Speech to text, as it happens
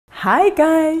Hi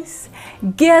guys!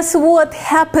 Guess what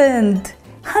happened?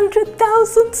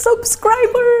 100,000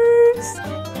 subscribers!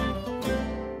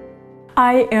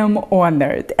 I am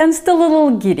honored and still a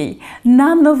little giddy.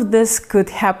 None of this could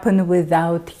happen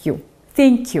without you.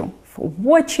 Thank you for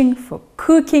watching, for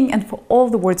cooking, and for all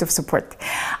the words of support.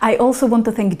 I also want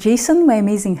to thank Jason, my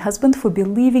amazing husband, for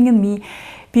believing in me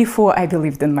before I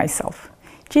believed in myself.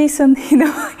 Jason,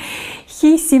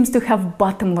 he seems to have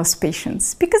bottomless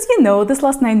patience because, this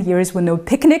last 9 years were no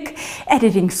picnic.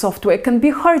 Editing software can be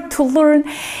hard to learn,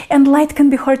 and light can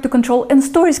be hard to control, and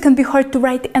stories can be hard to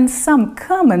write, and some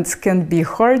comments can be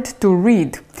hard to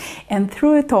read. And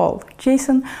through it all,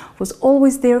 Jason was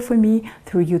always there for me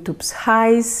through YouTube's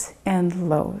highs and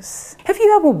lows. Have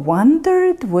you ever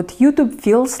wondered what YouTube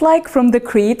feels like from the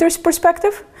creator's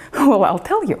perspective? Well, I'll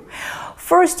tell you.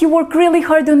 First, you work really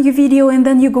hard on your video and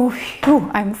then you go, phew,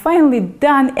 I'm finally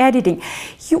done editing.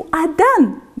 You are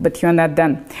done, but you're not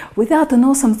done. Without an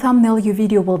awesome thumbnail, your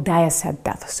video will die a sad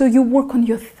death. So you work on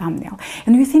your thumbnail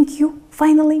and you think you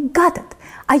finally got it.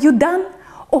 Are you done?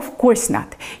 Of course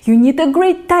not. You need a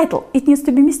great title. It needs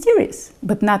to be mysterious,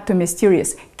 but not too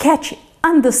mysterious. Catchy,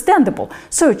 understandable,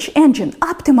 search engine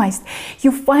optimized.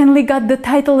 You finally got the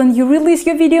title and you release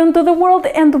your video into the world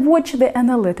and watch the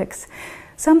analytics.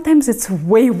 Sometimes it's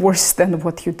way worse than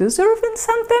what you deserve, and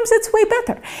sometimes it's way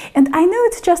better. And I know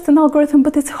it's just an algorithm,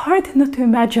 but it's hard not to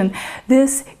imagine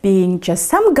this being just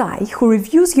some guy who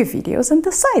reviews your videos and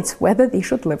decides whether they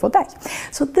should live or die.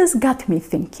 So this got me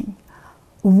thinking,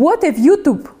 what if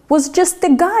YouTube was just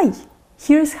a guy?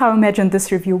 Here's how I imagine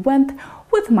this review went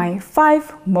with my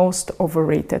 5 most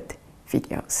overrated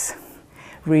videos.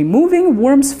 Removing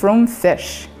worms from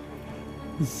fish.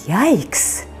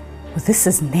 Yikes! Well, this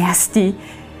is nasty.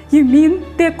 You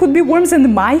mean there could be worms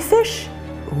in my fish?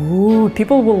 Ooh,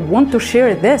 people will want to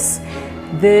share this.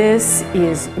 This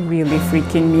is really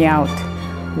freaking me out.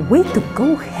 Way to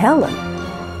go, Helen.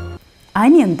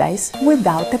 Onion dice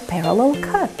without a parallel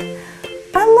cut.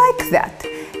 I like that.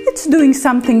 It's doing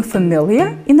something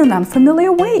familiar in an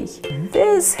unfamiliar way.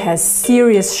 This has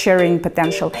serious sharing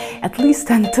potential, at least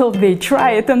until they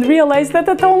try it and realize that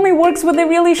it only works with a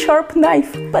really sharp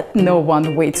knife. But no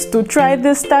one waits to try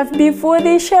this stuff before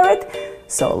they share it.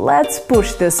 So let's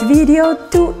push this video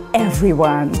to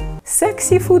everyone.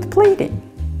 Sexy food plating.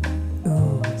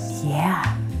 Ooh,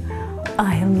 yeah.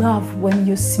 I love when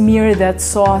you smear that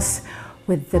sauce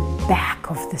with the back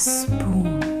of the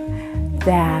spoon.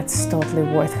 That's totally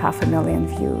worth 500,000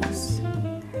 views.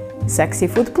 Sexy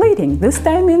food plating, this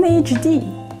time in HD.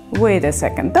 Wait a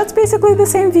second, that's basically the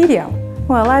same video.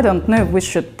 Well, I don't know if we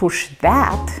should push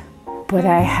that, but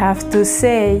I have to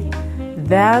say,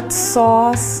 that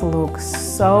sauce looks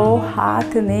so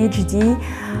hot in HD.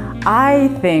 I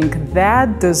think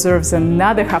that deserves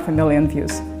another 500,000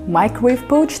 views. Microwave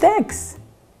poached eggs.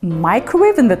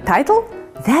 Microwave in the title?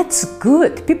 That's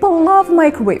good, people love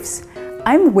microwaves.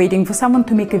 I'm waiting for someone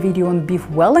to make a video on beef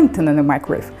Wellington in a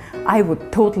microwave. I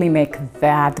would totally make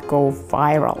that go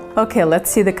viral. Okay,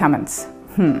 let's see the comments.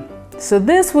 So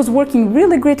this was working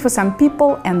really great for some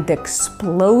people and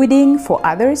exploding for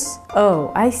others?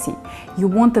 Oh, I see. You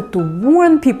wanted to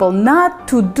warn people not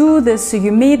to do this, so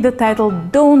you made the title,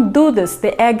 "Don't do this,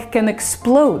 the egg can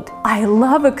explode." I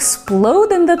love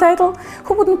explode in the title.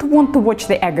 Who wouldn't want to watch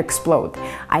the egg explode?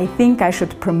 I think I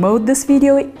should promote this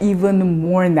video even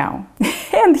more now.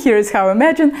 And here's how I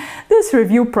imagine this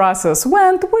review process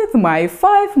went with my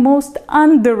 5 most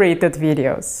underrated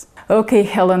videos. Okay,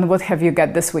 Helen, what have you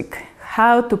got this week?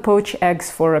 How to poach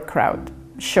eggs for a crowd.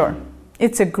 Sure,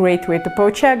 it's a great way to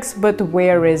poach eggs, but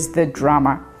where is the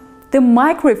drama? The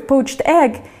microwave poached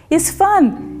egg is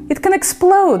fun. It can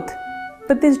explode.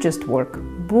 But this just work.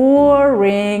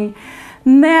 Boring.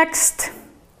 Next,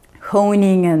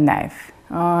 honing a knife.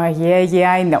 Oh,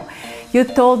 yeah, I know. You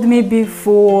told me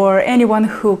before, anyone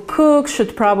who cooks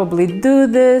should probably do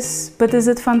this, but is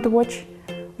it fun to watch?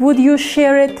 Would you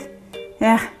share it?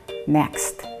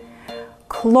 Next.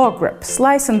 Claw grip,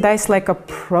 slice and dice like a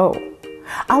pro.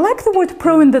 I like the word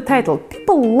pro in the title.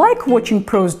 People like watching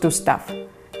pros do stuff.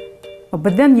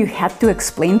 But then you had to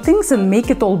explain things and make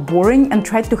it all boring and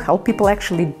try to help people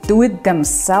actually do it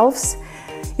themselves.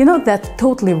 That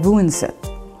totally ruins it.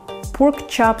 Pork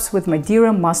chops with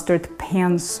Madeira mustard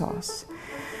pan sauce.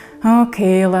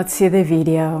 Okay, let's see the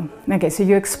video. Okay, so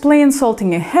you explain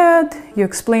salting ahead, you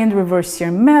explain reverse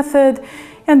sear method,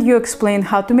 and you explain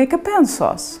how to make a pan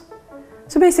sauce.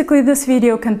 So basically this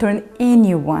video can turn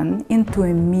anyone into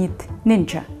a meat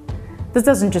ninja. This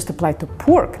doesn't just apply to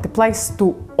pork, it applies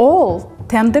to all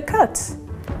tender cuts.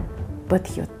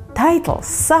 But your title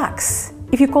sucks.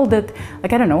 If you called it,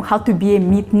 like, I don't know, how to be a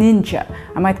meat ninja,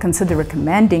 I might consider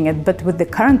recommending it, but with the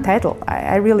current title,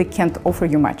 I really can't offer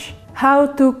you much. How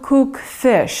to cook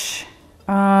fish.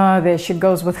 There she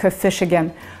goes with her fish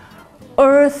again.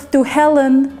 Earth to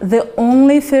Helen, the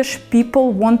only fish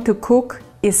people want to cook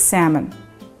is salmon.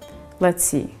 Let's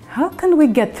see, how can we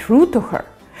get through to her?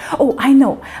 Oh, I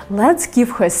know, let's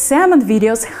give her salmon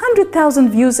videos 100,000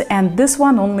 views and this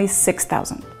one only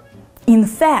 6,000. In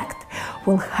fact,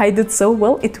 we'll hide it so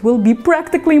well it will be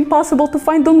practically impossible to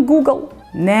find on Google.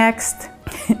 Next.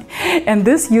 And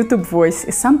this YouTube voice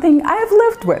is something I've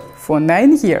lived with for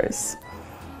 9 years.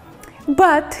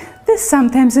 But this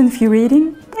sometimes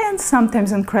infuriating and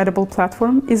sometimes incredible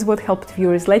platform is what helped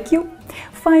viewers like you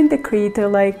find a creator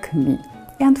like me.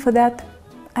 And for that,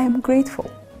 I am grateful.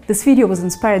 This video was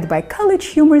inspired by College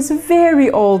Humor's very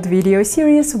old video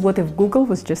series, What If Google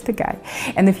Was Just a Guy?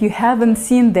 And if you haven't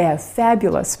seen their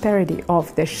fabulous parody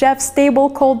of the chef's table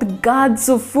called Gods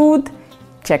of Food,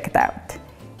 check it out.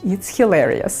 It's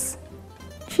hilarious.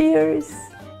 Cheers!